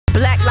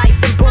Black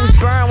lights and booze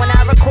burn when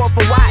I record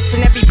for Watts.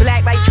 And every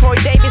black like Troy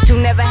Davis who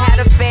never had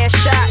a fair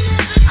shot.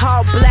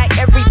 All black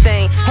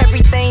everything,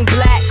 everything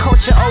black.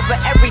 Culture over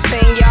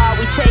everything, y'all,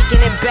 we taking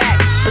it back.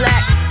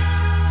 Black.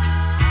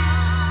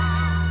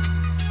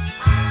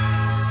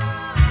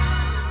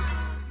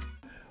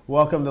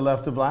 Welcome to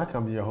Left to Black.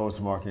 I'm your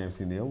host, Mark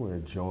Anthony Neal. We're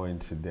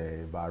joined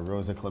today by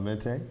Rosa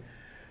Clemente,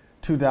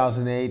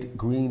 2008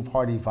 Green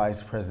Party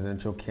Vice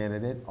Presidential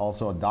Candidate,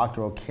 also a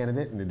doctoral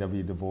candidate in the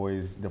W.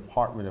 Dubois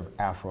Department of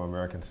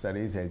Afro-American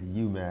Studies at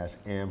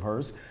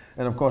UMASS-Amherst,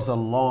 and of course a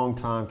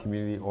longtime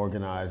community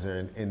organizer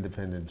and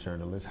independent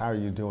journalist. How are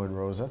you doing,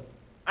 Rosa?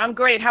 I'm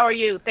great. How are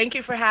you? Thank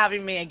you for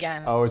having me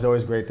again. Oh, it's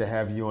always great to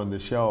have you on the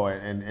show,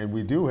 and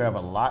we do have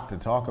a lot to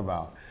talk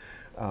about.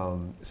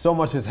 So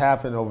much has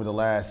happened over the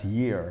last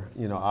year.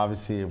 You know,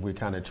 obviously, if we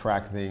kind of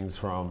track things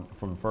from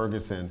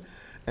Ferguson,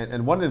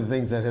 and one of the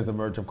things that has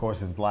emerged, of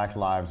course, is Black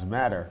Lives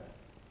Matter.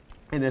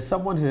 And as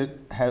someone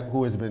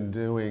who has been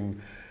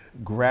doing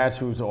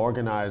grassroots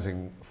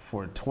organizing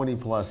for 20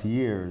 plus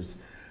years,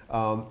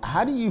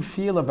 how do you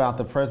feel about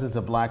the presence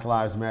of Black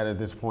Lives Matter at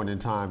this point in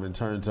time in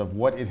terms of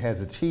what it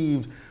has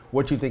achieved,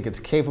 what you think it's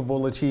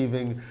capable of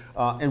achieving,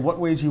 and what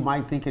ways you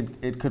might think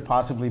it could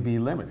possibly be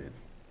limited?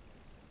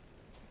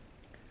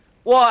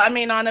 Well, I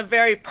mean, on a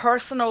very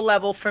personal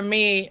level for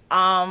me,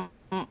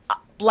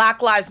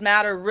 Black Lives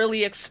Matter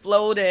really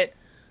exploded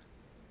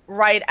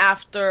right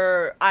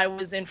after I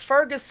was in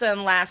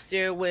Ferguson last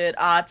year with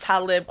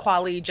Talib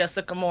Kweli,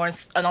 Jessica Moore,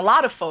 and a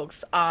lot of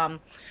folks,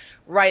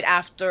 right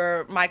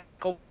after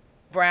Michael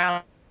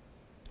Brown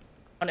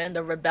and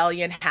the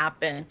rebellion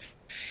happened.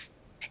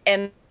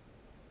 And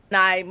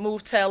I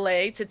moved to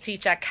LA to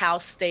teach at Cal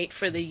State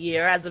for the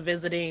year as a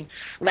visiting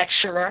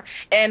lecturer.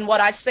 And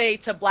what I say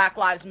to Black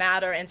Lives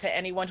Matter and to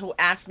anyone who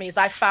asks me is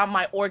I found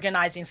my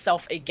organizing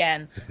self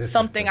again,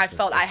 something I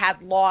felt I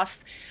had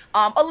lost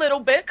a little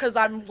bit because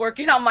I'm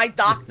working on my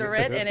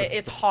doctorate and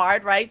it's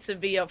hard, right, to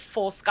be a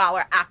full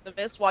scholar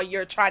activist while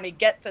you're trying to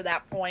get to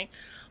that point.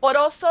 But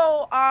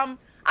also,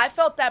 I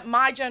felt that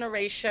my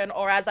generation,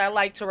 or as I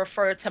like to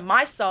refer to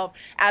myself,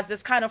 as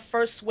this kind of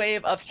first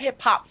wave of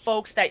hip-hop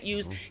folks that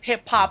use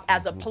hip-hop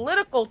as a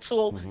political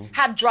tool,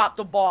 had dropped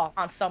the ball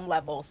on some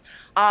levels.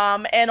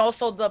 And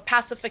also the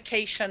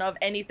pacification of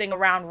anything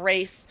around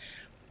race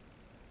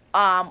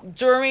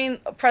during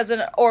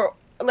President, or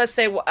let's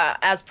say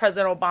as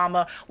President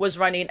Obama was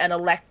running and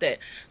elected.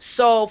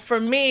 So for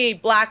me,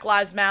 Black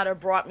Lives Matter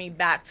brought me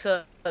back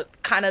to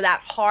kind of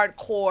that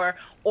hardcore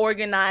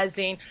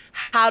organizing.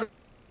 How do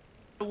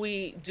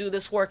we do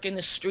this work in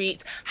the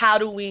streets? How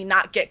do we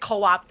not get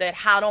co-opted?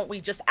 How don't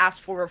we just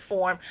ask for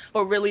reform,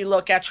 but really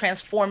look at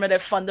transformative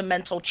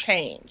fundamental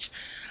change?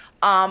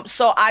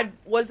 So I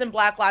was in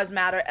Black Lives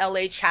Matter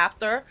LA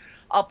chapter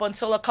up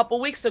until a couple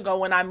weeks ago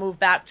when I moved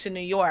back to New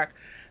York.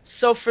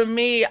 So for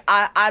me,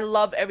 I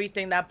love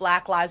everything that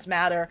Black Lives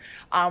Matter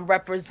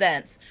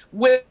represents.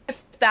 With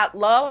that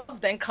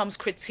love, then comes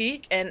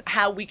critique and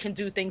how we can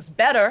do things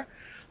better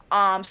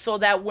so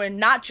that we're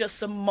not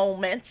just a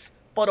moment,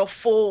 but a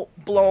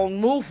full-blown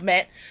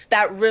movement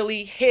that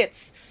really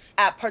hits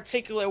at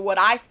particular what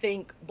I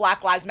think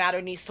Black Lives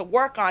Matter needs to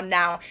work on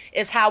now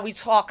is how we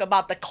talk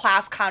about the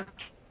class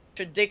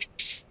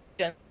contradictions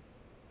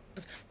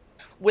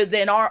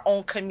within our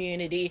own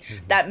community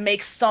that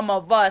makes some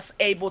of us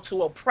able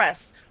to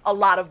oppress a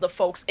lot of the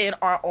folks in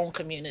our own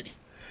community.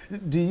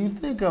 Do you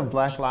think of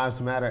Black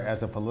Lives Matter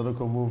as a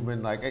political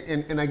movement? Like,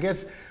 and I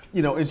guess,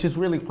 you know, it's just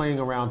really playing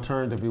around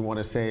terms if we want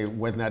to say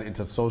whether or not it's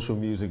a social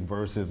music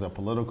versus a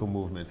political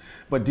movement.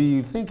 But do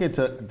you think it's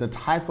the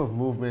type of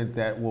movement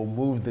that will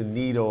move the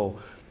needle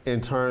in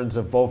terms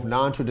of both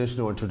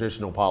non-traditional and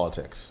traditional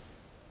politics?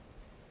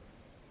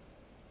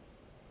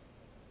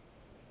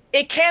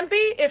 It can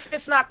be if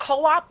it's not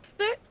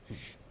co-opted.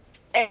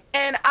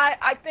 And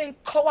I think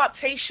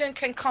co-optation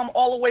can come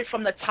all the way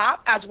from the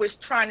top, as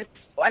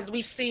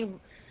we've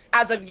seen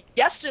as of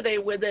yesterday,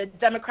 where the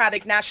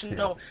Democratic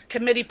National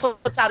Committee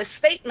puts out a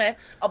statement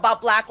about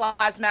Black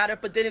Lives Matter,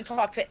 but didn't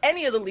talk to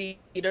any of the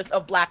leaders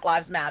of Black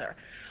Lives Matter.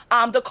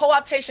 The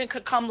co-optation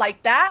could come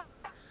like that,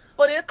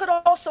 but it could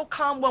also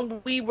come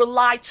when we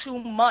rely too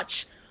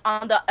much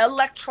on the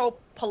electoral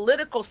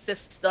political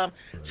system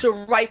to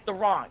right the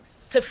wrongs,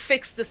 to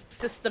fix the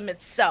system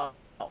itself.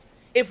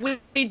 If we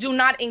do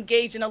not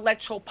engage in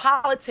electoral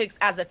politics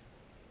as a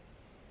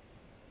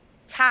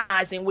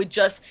ties, with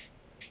just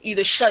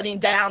either shutting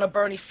down a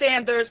Bernie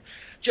Sanders,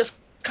 just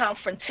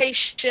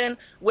confrontation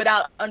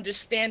without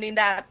understanding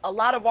that a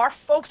lot of our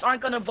folks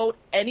aren't going to vote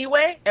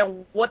anyway,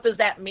 and what does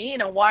that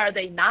mean and why are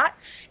they not,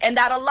 and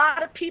that a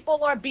lot of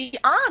people are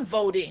beyond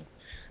voting.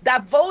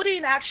 That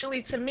voting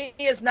actually to me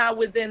is now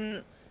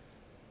within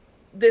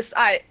this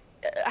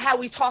how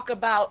we talk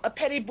about a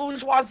petty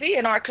bourgeoisie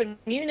in our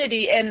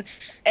community,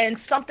 and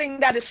something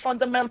that is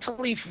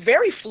fundamentally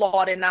very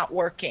flawed and not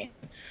working.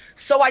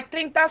 So I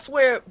think that's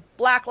where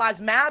Black Lives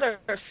Matter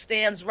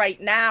stands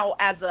right now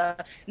as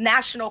a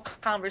national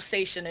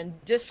conversation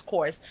and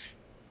discourse.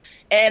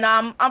 And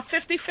I'm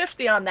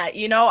 50-50 on that.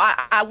 You know,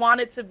 I want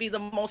it to be the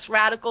most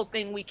radical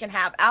thing we can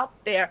have out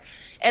there.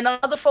 and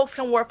other folks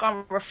can work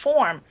on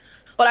reform.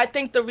 But I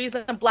think the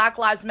reason Black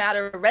Lives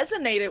Matter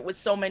resonated with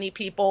so many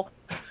people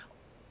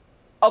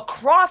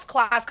across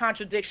class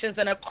contradictions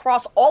and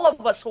across all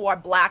of us who are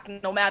Black,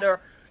 no matter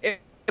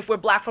if we're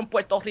Black from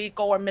Puerto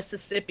Rico or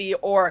Mississippi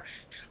or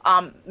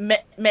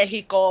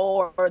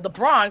Mexico or the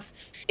Bronx,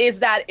 is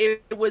that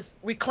it was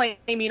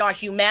reclaiming our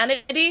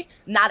humanity,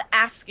 not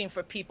asking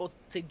for people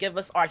to give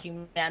us our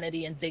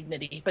humanity and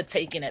dignity, but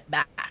taking it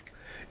back.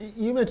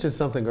 You mentioned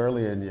something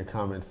earlier in your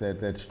comments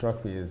that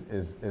struck me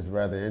as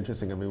rather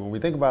interesting. I mean, when we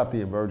think about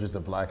the emergence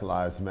of Black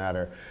Lives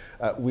Matter,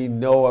 we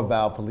know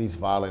about police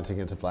violence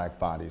against Black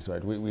bodies,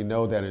 right? We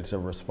know that it's a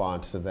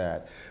response to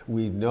that.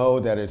 We know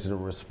that it's a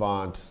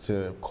response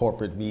to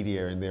corporate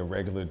media and their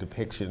regular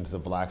depictions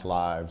of Black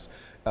lives,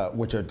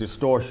 which are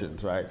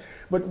distortions, right?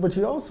 But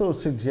you also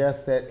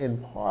suggest that in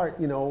part,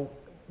 you know,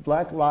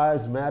 Black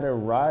Lives Matter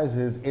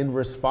rises in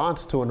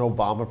response to an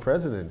Obama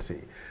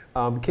presidency.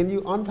 Can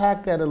you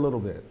unpack that a little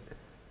bit?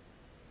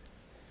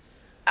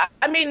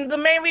 I mean, the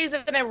main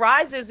reason it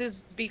rises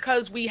is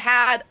because we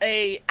had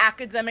a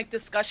academic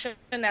discussion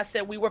that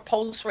said we were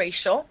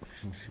post-racial.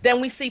 Then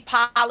we see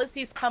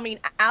policies coming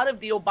out of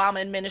the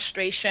Obama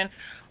administration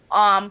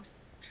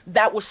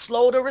that were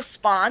slow to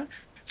respond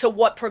to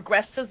what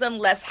progressives and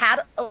less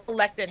had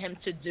elected him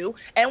to do,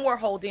 and we're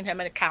holding him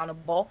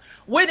accountable,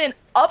 with an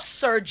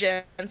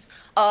upsurgence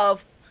of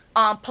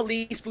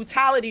police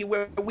brutality,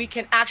 where we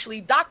can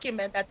actually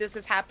document that this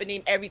is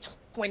happening every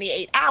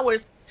 28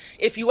 hours.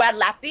 If you add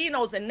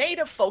Latinos and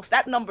Native folks,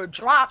 that number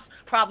drops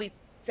probably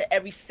to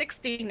every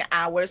 16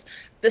 hours.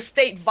 The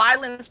state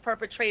violence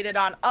perpetrated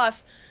on us.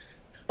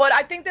 But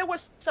I think there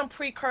was some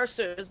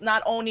precursors,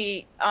 not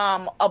only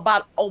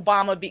about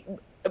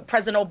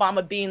President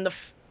Obama being the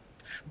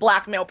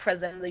Black male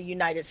president of the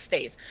United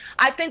States.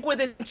 I think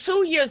within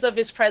 2 years of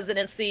his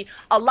presidency,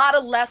 a lot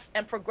of lefts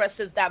and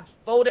progressives that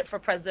voted for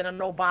President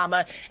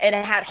Obama and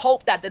had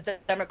hoped that the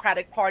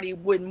Democratic Party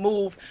would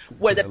move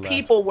where the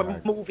people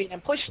were moving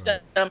and pushed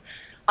them,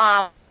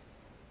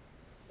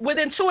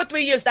 within 2 or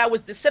 3 years that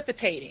was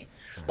dissipating.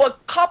 But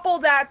couple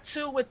that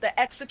too with the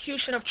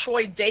execution of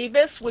Troy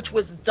Davis, which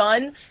was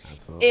done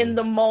in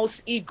the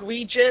most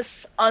egregious,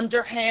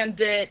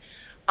 underhanded,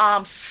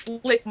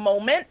 slick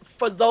moment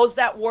for those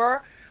that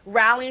were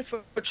rallying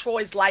for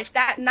Troy's life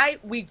that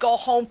night. We go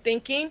home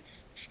thinking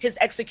his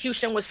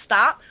execution was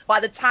stopped. By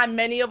the time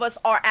many of us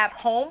are at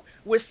home,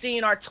 we're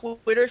seeing our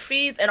Twitter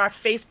feeds and our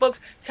Facebooks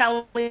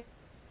telling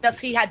us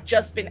he had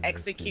just been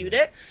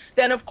executed.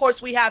 Then, of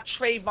course, we have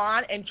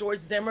Trayvon and George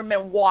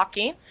Zimmerman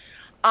walking.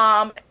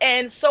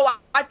 And so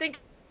I think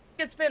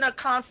it's been a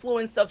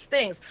confluence of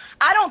things.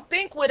 I don't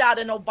think without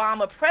an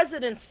Obama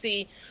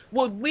presidency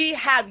would we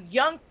have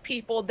young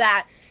people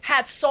that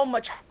had so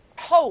much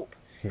hope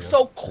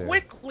so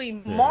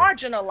quickly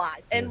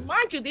marginalized. And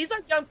mind you, these are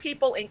young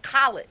people in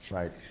college,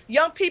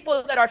 young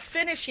people that are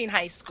finishing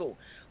high school.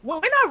 We're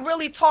not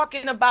really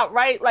talking about,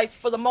 right, like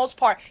for the most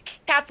part,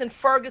 cats in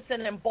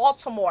Ferguson and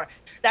Baltimore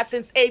that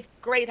since 8th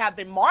grade have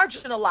been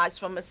marginalized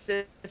from a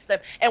system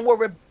and were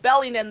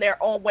rebelling in their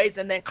own ways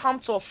and then come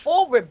to a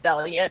full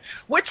rebellion.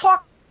 We're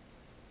talking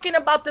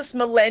about this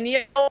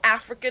millennial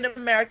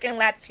African-American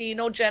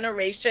Latino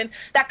generation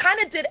that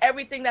kind of did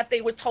everything that they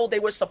were told they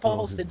were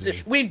supposed to do.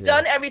 We've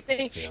done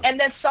everything, and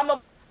then some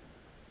of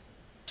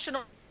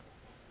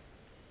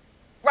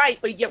right,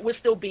 but yet we're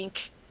still being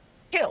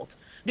killed.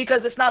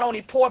 Because it's not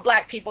only poor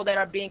Black people that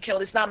are being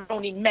killed, it's not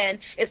only men,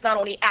 it's not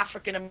only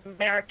African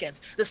Americans.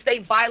 The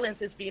state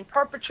violence is being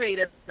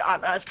perpetrated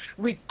on us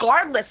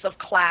regardless of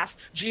class,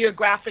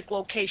 geographic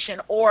location,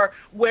 or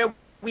where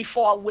we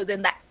fall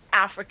within the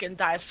African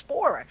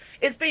diaspora.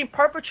 It's being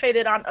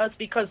perpetrated on us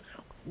because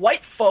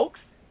white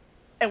folks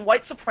and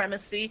white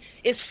supremacy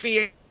is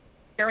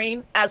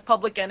fearing, as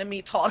Public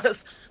Enemy taught us,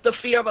 the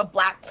fear of a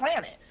Black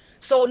planet.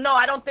 So no,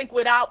 I don't think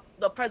without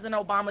the President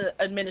Obama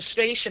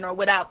administration or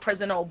without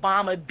President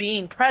Obama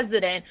being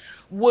president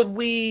would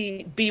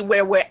we be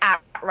where we're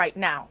at right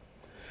now.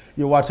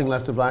 You're watching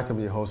Left to Black. I'm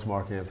your host,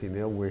 Mark Anthony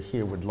Neal. We're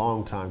here with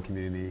longtime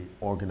community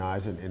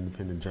organizer and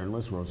independent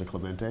journalist, Rosa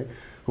Clemente,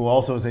 who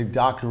also is a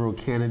doctoral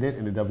candidate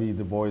in the W.E.B.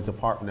 Dubois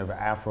Department of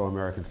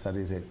Afro-American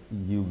Studies at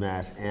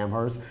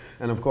UMASS-Amherst.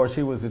 And of course,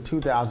 she was the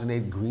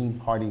 2008 Green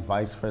Party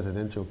vice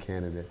presidential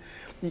candidate.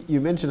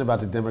 You mentioned about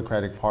the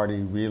Democratic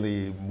Party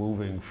really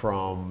moving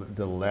from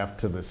the left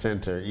to the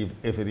center,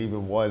 if it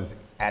even was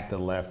at the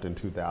left in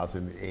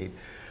 2008.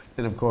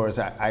 And of course,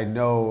 I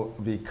know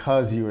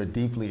because you are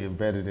deeply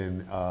embedded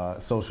in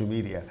social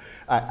media,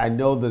 I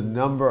know the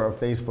number of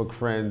Facebook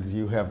friends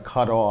you have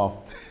cut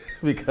off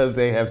because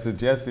they have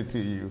suggested to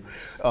you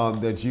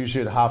that you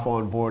should hop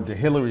on board the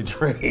Hillary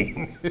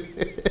train.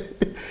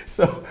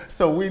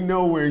 So we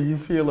know where you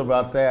feel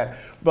about that.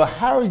 But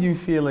how are you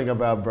feeling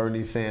about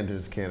Bernie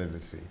Sanders'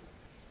 candidacy?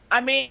 I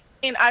mean,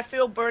 I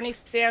feel Bernie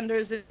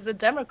Sanders is a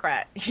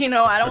Democrat. You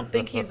know, I don't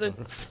think he's a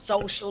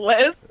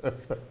socialist.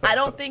 I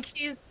don't think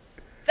he's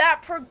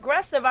that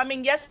progressive. I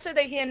mean,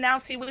 yesterday he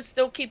announced he would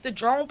still keep the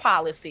drone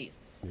policies.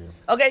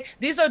 Okay,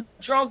 these are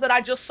drones that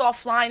I just saw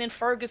flying in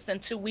Ferguson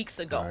 2 weeks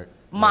ago,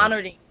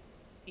 monitoring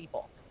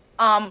people.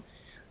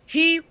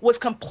 He was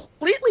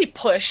completely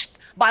pushed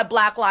by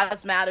Black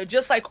Lives Matter,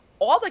 just like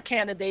all the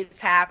candidates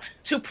have,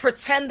 to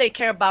pretend they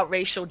care about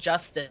racial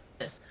justice.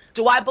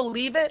 Do I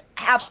believe it?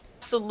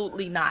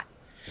 Absolutely not.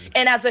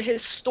 And as a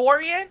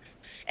historian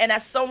and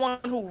as someone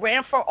who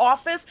ran for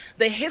office,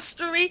 the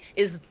history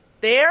is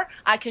there.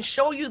 I can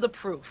show you the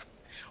proof,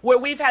 where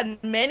we've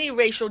had many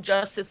racial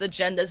justice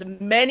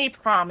agendas, many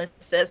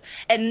promises,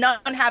 and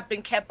none have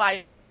been kept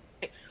by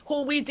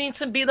who we deem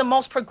to be the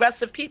most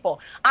progressive people.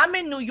 I'm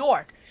in New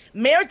York.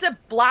 Mayor de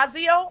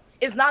Blasio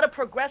is not a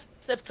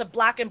progressive to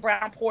Black and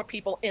brown poor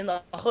people in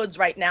the hoods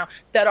right now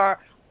that are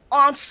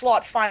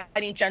onslaught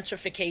fighting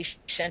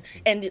gentrification,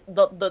 and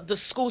the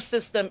school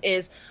system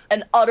is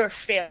an utter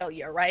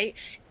failure, right?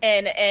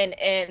 And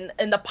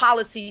the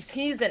policies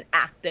he's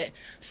enacted.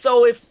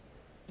 So if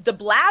de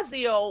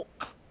Blasio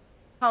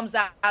comes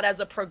out as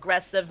a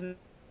progressive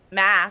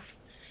mass,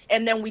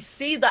 and then we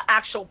see the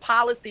actual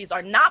policies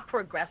are not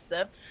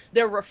progressive,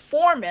 they're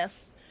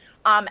reformists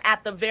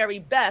at the very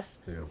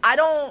best. Yeah.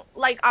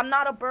 I'm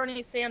not a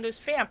Bernie Sanders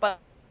fan, but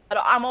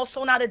I'm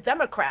also not a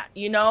Democrat,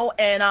 you know,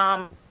 and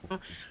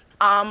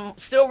I'm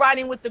still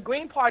riding with the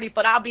Green Party,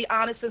 but I'll be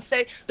honest and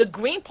say the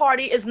Green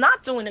Party is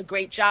not doing a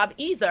great job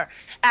either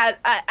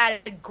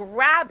at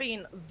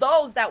grabbing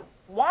those that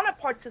want to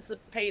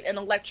participate in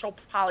electoral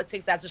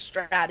politics as a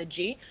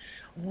strategy,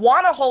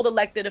 want to hold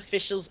elected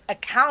officials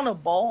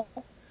accountable,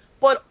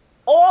 but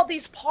all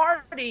these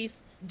parties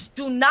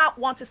do not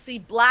want to see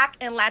Black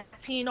and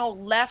Latino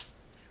left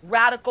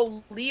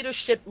radical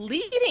leadership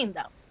leading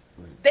them.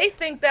 They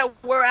think that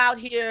we're out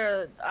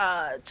here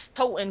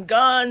toting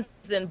guns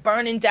and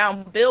burning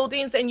down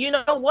buildings, and you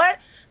know what?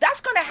 That's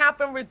going to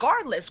happen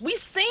regardless.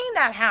 We've seen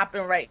that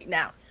happen right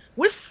now.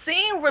 We're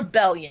seeing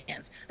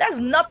rebellions. That has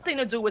nothing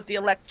to do with the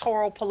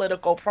electoral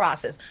political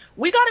process.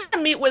 We got to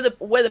meet where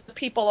the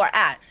people are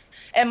at.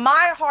 And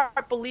my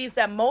heart believes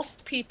that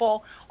most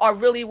people are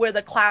really where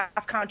the class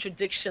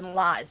contradiction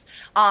lies.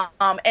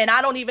 And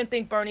I don't even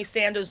think Bernie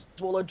Sanders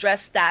will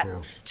address that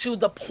to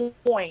the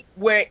point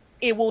where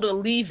it will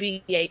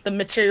alleviate the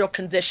material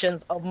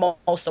conditions of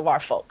most of our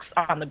folks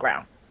on the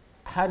ground.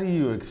 How do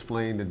you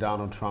explain the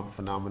Donald Trump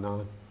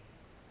phenomenon?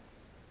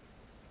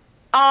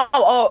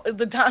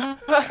 The Donald.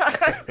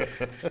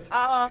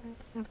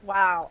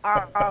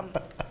 Wow.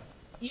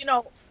 You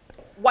know,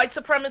 white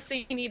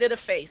supremacy needed a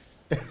face.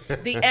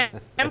 The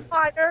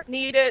empire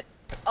needed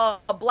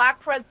a Black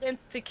president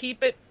to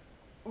keep it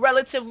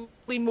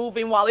relatively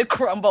moving while it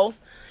crumbles,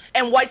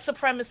 and white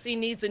supremacy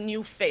needs a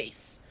new face,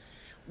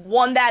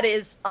 one that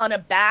is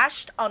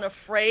unabashed,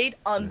 unafraid,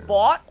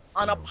 unbought,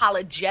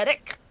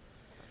 unapologetic.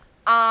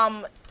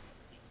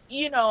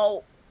 You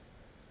know,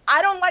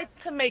 I don't like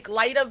to make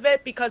light of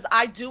it because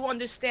I do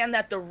understand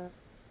that the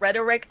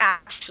rhetoric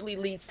actually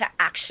leads to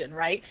action,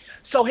 right?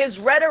 So his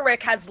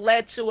rhetoric has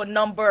led to a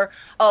number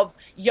of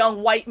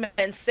young white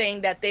men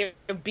saying that they're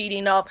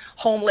beating up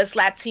homeless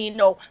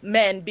Latino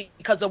men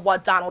because of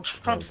what Donald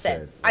Trump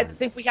said. I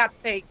think we have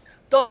to take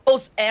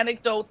those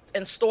anecdotes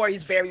and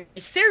stories very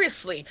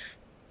seriously.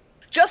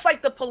 Just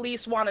like the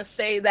police want to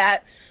say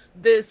that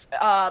this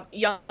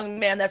young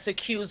man that's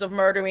accused of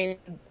murdering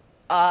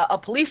a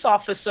police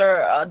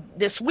officer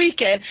this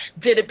weekend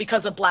did it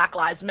because of Black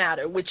Lives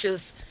Matter, which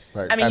is,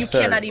 right. I mean, absurd,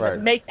 you cannot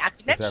even make that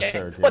connection.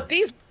 Absurd, yeah. But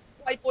these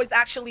white boys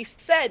actually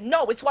said,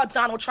 no, it's what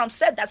Donald Trump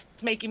said that's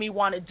making me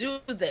want to do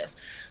this.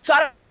 So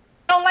I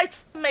don't like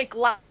to make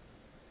light.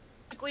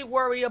 I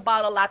worry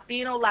about a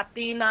Latino,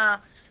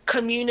 Latina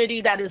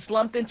community that is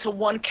lumped into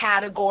one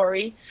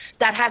category,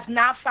 that has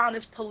not found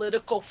its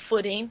political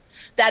footing,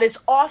 that is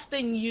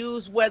often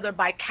used, whether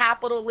by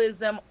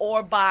capitalism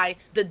or by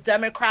the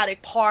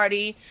Democratic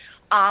Party,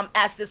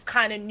 as this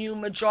kind of new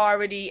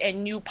majority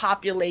and new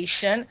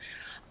population.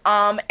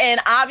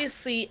 And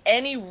obviously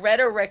any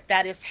rhetoric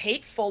that is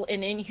hateful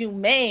and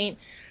inhumane,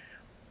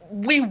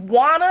 we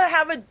want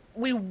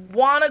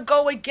to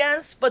go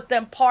against, but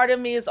then part of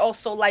me is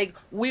also like,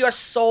 we are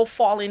so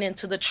falling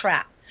into the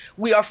trap.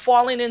 We are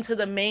falling into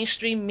the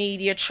mainstream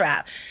media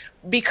trap,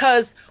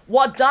 because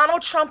what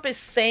Donald Trump is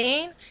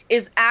saying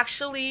is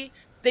actually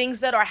things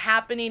that are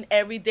happening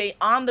every day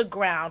on the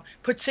ground,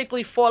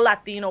 particularly for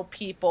Latino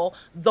people,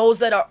 those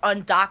that are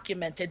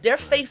undocumented. They're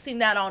facing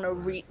that on a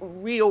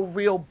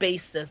real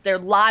basis. Their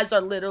lives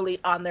are literally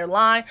on their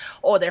line,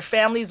 or their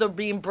families are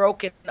being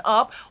broken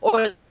up,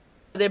 or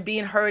they're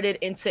being herded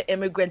into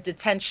immigrant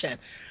detention.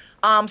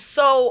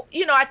 So,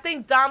 you know, I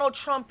think Donald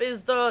Trump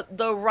is the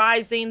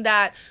rising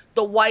that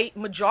the white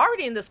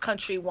majority in this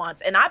country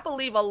wants. And I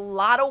believe a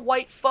lot of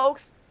white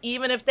folks,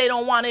 even if they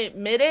don't want to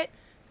admit it,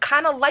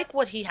 kind of like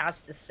what he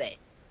has to say.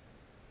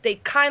 They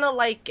kind of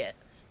like it.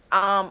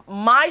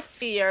 My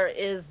fear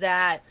is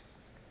that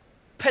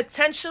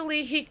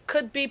potentially he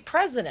could be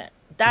president.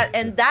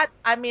 That,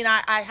 I mean,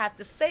 I have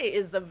to say,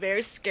 is a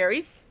very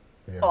scary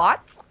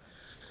thought.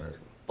 Right.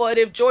 But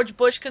if George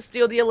Bush could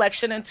steal the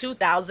election in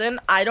 2000,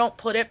 I don't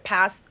put it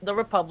past the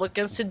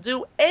Republicans to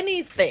do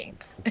anything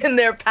in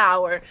their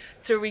power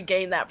to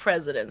regain that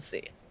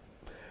presidency.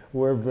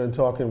 We've been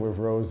talking with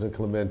Rosa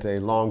Clemente,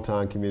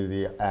 longtime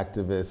community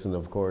activist and,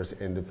 of course,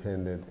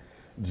 independent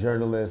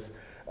journalist.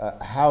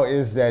 How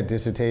is that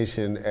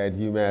dissertation at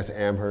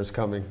UMASS-Amherst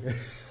coming?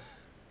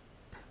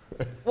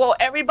 Well,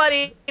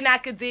 everybody in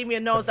academia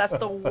knows that's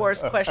the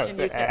worst question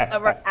you can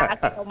ever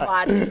ask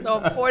somebody. So,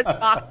 of course,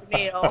 Dr.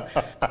 Neal.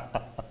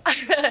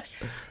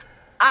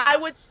 I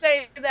would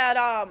say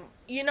that,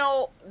 you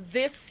know,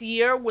 this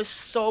year was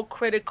so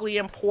critically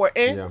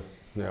important.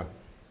 Yeah.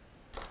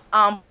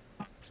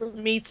 For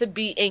me to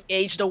be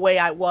engaged the way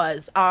I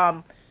was.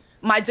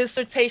 My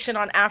dissertation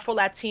on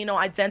Afro-Latino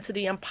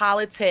identity and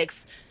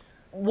politics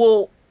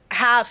will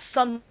have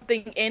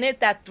something in it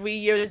that 3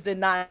 years did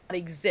not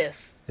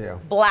exist.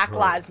 Black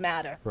Lives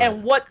Matter.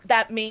 And what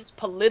that means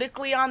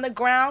politically on the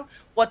ground,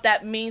 what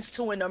that means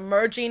to an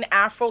emerging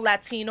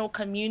Afro-Latino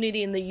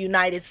community in the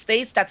United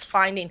States that's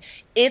finding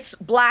its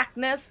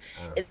blackness,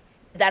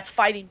 that's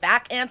fighting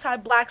back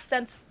anti-black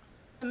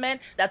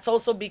sentiment, that's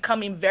also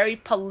becoming very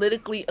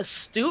politically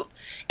astute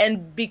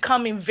and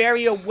becoming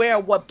very aware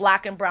of what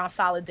Black and brown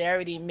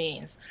solidarity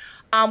means.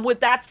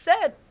 With that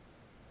said,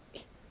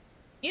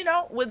 you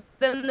know,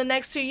 within the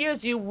next 2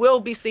 years, you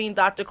will be seeing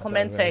Dr.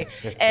 Clemente.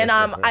 And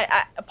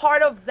I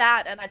part of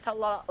that, and I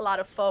tell a lot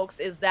of folks,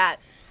 is that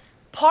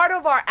part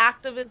of our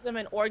activism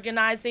and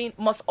organizing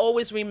must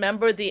always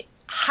remember the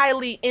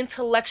highly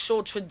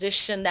intellectual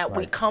tradition that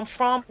we come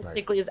from,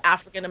 particularly as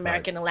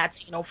African-American and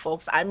Latino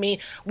folks. I mean,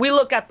 we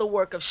look at the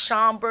work of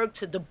Schomburg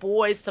to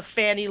Dubois to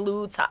Fannie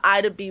Lou to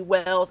Ida B.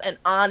 Wells and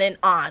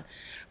on,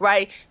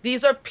 right?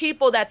 These are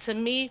people that, to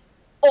me,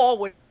 all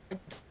were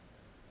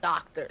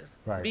doctors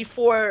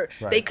before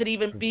they could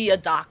even be a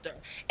doctor,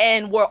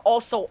 and were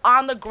also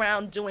on the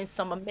ground doing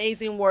some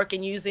amazing work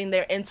and using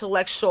their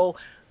intellectual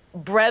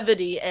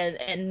brevity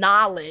and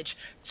knowledge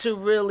to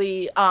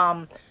really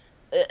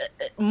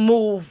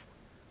move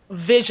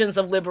visions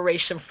of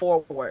liberation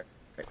forward.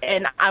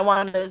 And I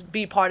want to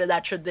be part of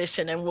that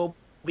tradition, and we'll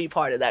be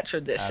part of that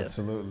tradition.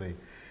 Absolutely.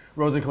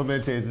 Rosa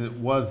Clemente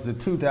was the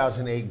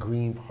 2008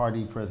 Green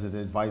Party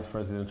vice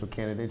presidential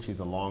candidate. She's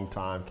a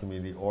longtime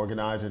community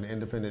organizer and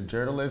independent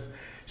journalist.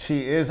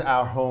 She is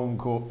our home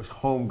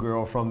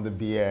girl from the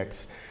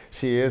BX.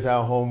 She is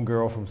our home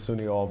girl from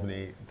SUNY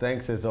Albany.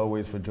 Thanks as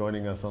always for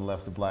joining us on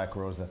Left to Black,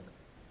 Rosa.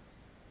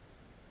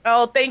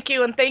 Oh, thank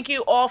you. And thank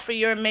you all for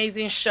your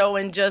amazing show,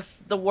 and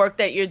just the work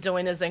that you're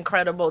doing is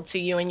incredible, to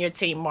you and your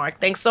team, Mark.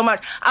 Thanks so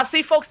much. I'll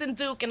see folks in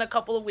Duke in a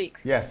couple of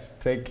weeks. Yes,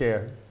 take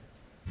care.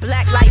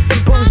 Black lights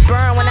and booze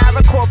burn when I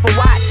record for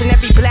Watts, and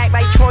every black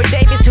like Troy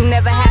Davis who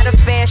never had a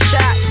fair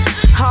shot.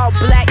 All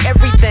black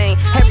everything,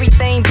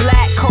 everything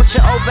black,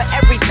 culture over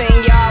everything,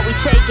 y'all. We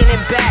taking